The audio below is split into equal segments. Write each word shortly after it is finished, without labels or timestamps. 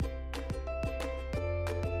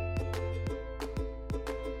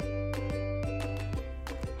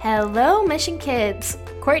Hello, Mission Kids!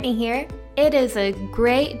 Courtney here. It is a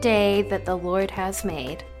great day that the Lord has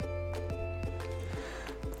made.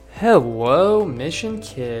 Hello, Mission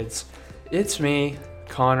Kids. It's me,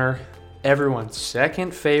 Connor, everyone's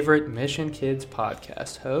second favorite Mission Kids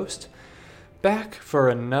podcast host, back for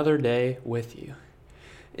another day with you.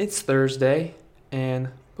 It's Thursday, and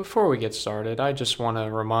before we get started, I just want to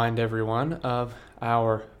remind everyone of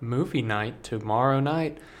our movie night tomorrow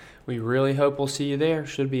night. We really hope we'll see you there.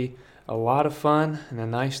 Should be a lot of fun and a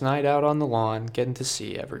nice night out on the lawn getting to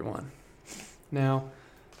see everyone. Now,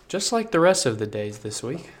 just like the rest of the days this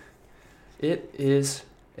week, it is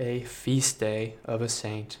a feast day of a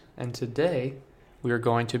saint, and today we are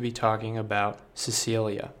going to be talking about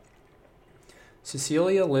Cecilia.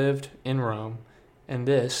 Cecilia lived in Rome, and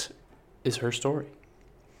this is her story.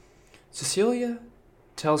 Cecilia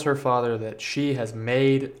tells her father that she has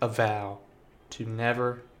made a vow to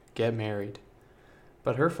never get married,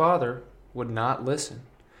 but her father would not listen.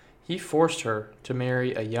 He forced her to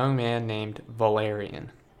marry a young man named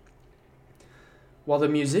Valerian. While the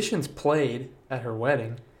musicians played at her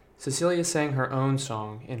wedding, Cecilia sang her own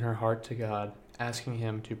song in her heart to God, asking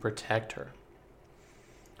him to protect her.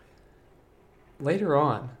 Later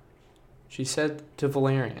on, she said to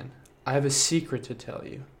Valerian, "I have a secret to tell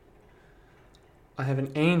you. I have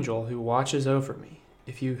an angel who watches over me.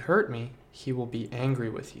 If you hurt me, he will be angry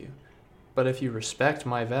with you. But if you respect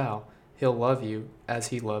my vow, he'll love you as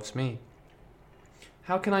he loves me."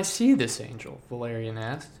 "How can I see this angel?" Valerian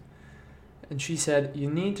asked. And she said, "You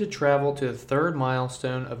need to travel to the third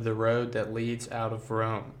milestone of the road that leads out of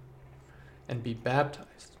Rome and be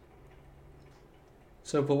baptized."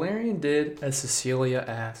 So Valerian did as Cecilia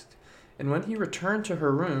asked, and when he returned to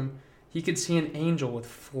her room, he could see an angel with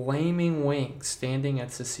flaming wings standing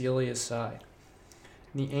at Cecilia's side.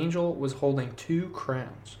 The angel was holding two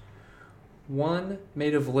crowns, one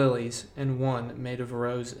made of lilies and one made of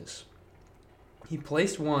roses. He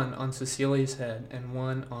placed one on Cecilia's head and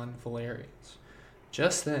one on Valerian's.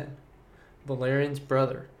 Just then, Valerian's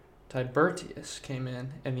brother, Tibertius, came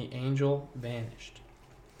in and the angel vanished.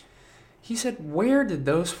 He said, "Where did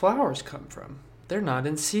those flowers come from? They're not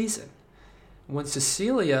in season." When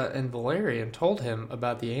Cecilia and Valerian told him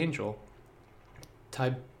about the angel,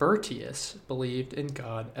 Tibertius believed in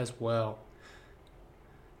God as well.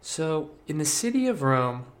 So, in the city of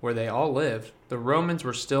Rome, where they all lived, the Romans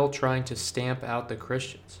were still trying to stamp out the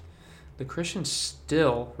Christians. The Christians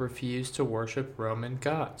still refused to worship Roman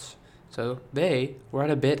gods, so they were at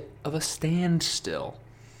a bit of a standstill.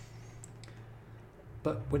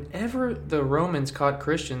 But whenever the Romans caught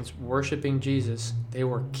Christians worshiping Jesus, they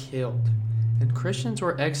were killed, and Christians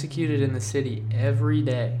were executed in the city every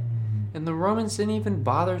day. And the Romans didn't even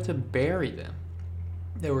bother to bury them.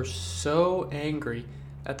 They were so angry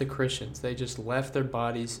at the Christians, they just left their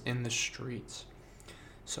bodies in the streets.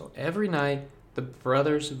 So every night, the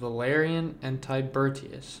brothers Valerian and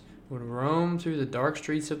Tibertius would roam through the dark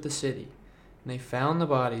streets of the city, and they found the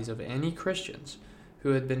bodies of any Christians who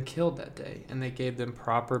had been killed that day, and they gave them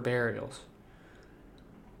proper burials.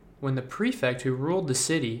 When the prefect who ruled the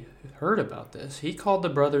city heard about this, he called the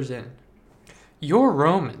brothers in. "You're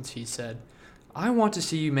Romans," he said. "I want to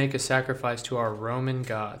see you make a sacrifice to our Roman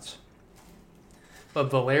gods." But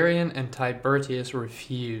Valerian and Tibertius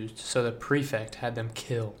refused, so the prefect had them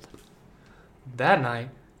killed. That night,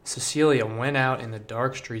 Cecilia went out in the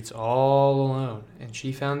dark streets all alone, and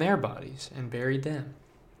she found their bodies and buried them.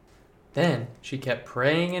 Then she kept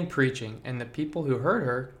praying and preaching, and the people who heard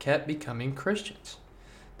her kept becoming Christians.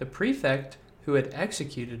 The prefect who had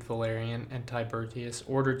executed Valerian and Tibertius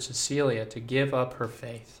ordered Cecilia to give up her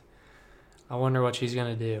faith. I wonder what she's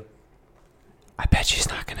going to do. I bet she's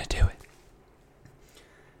not going to do it.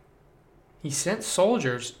 He sent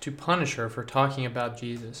soldiers to punish her for talking about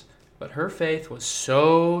Jesus, but her faith was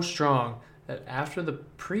so strong that after the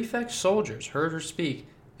prefect's soldiers heard her speak,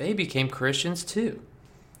 they became Christians too.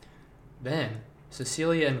 Then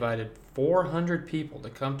Cecilia invited 400 people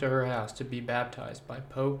to come to her house to be baptized by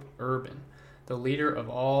Pope Urban, the leader of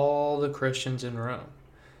all the Christians in Rome.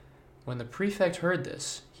 When the prefect heard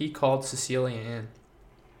this, he called Cecilia in.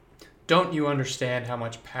 "Don't you understand how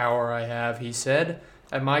much power I have?" he said.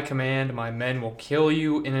 "At my command, my men will kill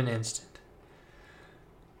you in an instant."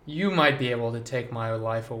 "You might be able to take my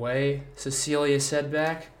life away," Cecilia said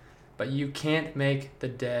back, "but you can't make the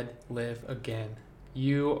dead live again.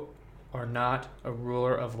 You are not a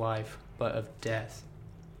ruler of life, but of death."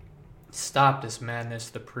 "Stop this madness,"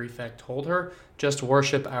 the prefect told her. "Just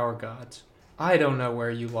worship our gods." "I don't know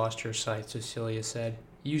where you lost your sight," Cecilia said.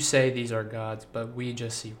 "You say these are gods, but we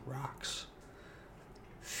just see rocks."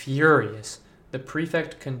 Furious, the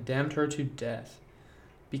prefect condemned her to death.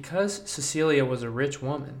 Because Cecilia was a rich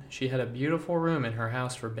woman, she had a beautiful room in her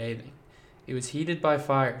house for bathing. It was heated by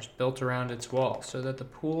fires built around its walls so that the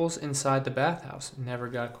pools inside the bathhouse never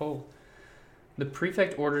got cold. The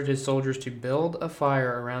prefect ordered his soldiers to build a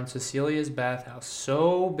fire around Cecilia's bathhouse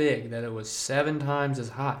so big that it was 7 times as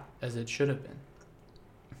hot as it should have been.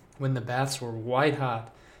 When the baths were white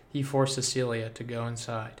hot, he forced Cecilia to go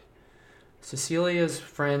inside. Cecilia's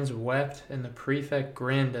friends wept, and the prefect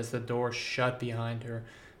grinned as the door shut behind her,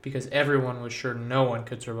 because everyone was sure no one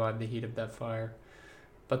could survive the heat of that fire.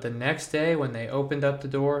 But the next day, when they opened up the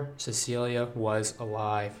door, Cecilia was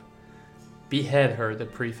alive. "Behead her," the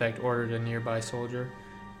prefect ordered a nearby soldier.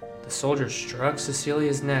 The soldier struck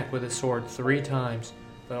Cecilia's neck with a sword 3 times,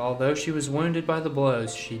 but although she was wounded by the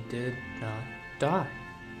blows, she did not die.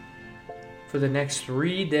 For the next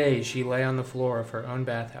 3 days, she lay on the floor of her own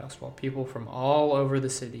bathhouse while people from all over the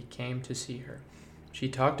city came to see her. She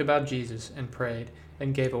talked about Jesus and prayed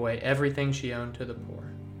and gave away everything she owned to the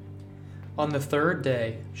poor. On the 3rd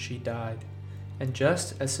day, she died. And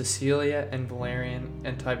just as Cecilia and Valerian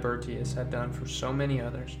and Tiburtius had done for so many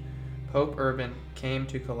others, Pope Urban came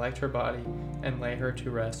to collect her body and lay her to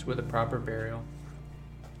rest with a proper burial.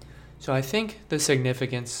 So I think the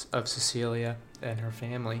significance of Cecilia and her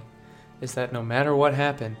family is that no matter what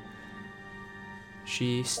happened,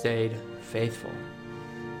 she stayed faithful.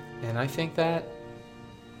 And I think that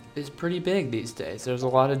is pretty big these days. There's a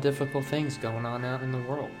lot of difficult things going on out in the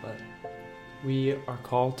world, but we are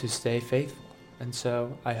called to stay faithful. And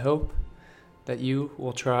so I hope that you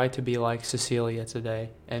will try to be like Cecilia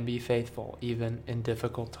today and be faithful even in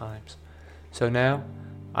difficult times. So now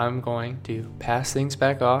I'm going to pass things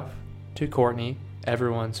back off to Courtney,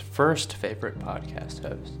 everyone's first favorite podcast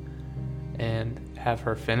host, and have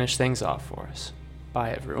her finish things off for us.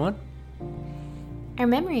 Bye, everyone. Our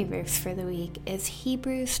memory verse for the week is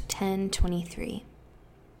Hebrews 10:23.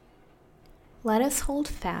 Let us hold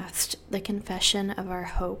fast the confession of our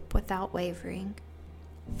hope without wavering,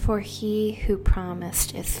 for he who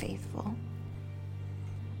promised is faithful.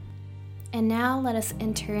 And now let us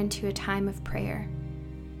enter into a time of prayer.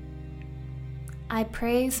 I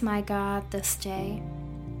praise my God this day.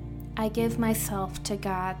 I give myself to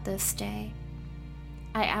God this day.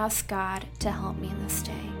 I ask God to help me this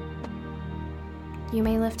day. You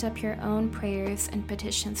may lift up your own prayers and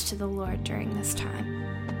petitions to the Lord during this time.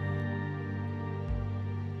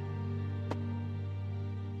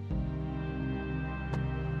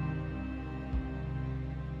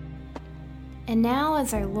 And now,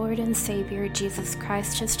 as our Lord and Savior Jesus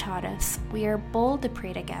Christ has taught us, we are bold to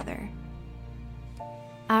pray together.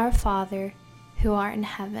 Our Father, who art in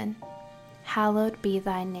heaven, hallowed be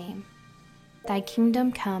thy name. Thy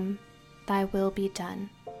kingdom come, thy will be done,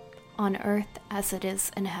 on earth as it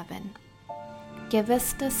is in heaven. Give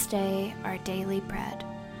us this day our daily bread,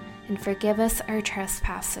 and forgive us our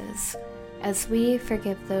trespasses, as we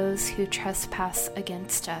forgive those who trespass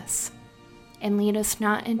against us. And lead us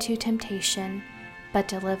not into temptation, but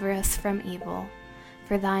deliver us from evil.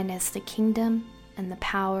 For thine is the kingdom, and the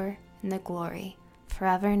power, and the glory,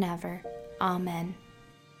 forever and ever. Amen.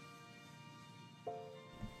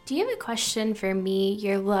 Do you have a question for me,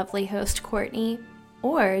 your lovely host, Courtney?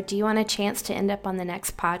 Or do you want a chance to end up on the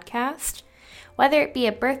next podcast? Whether it be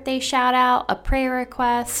a birthday shout out, a prayer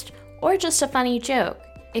request, or just a funny joke,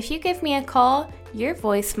 if you give me a call, your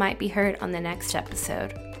voice might be heard on the next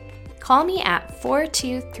episode. Call me at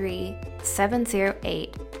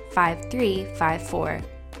 423-708-5354.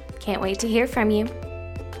 Can't wait to hear from you.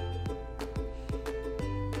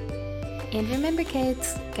 And remember,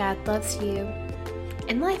 kids, God loves you.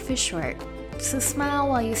 And life is short, so smile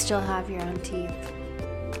while you still have your own teeth.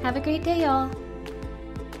 Have a great day, y'all.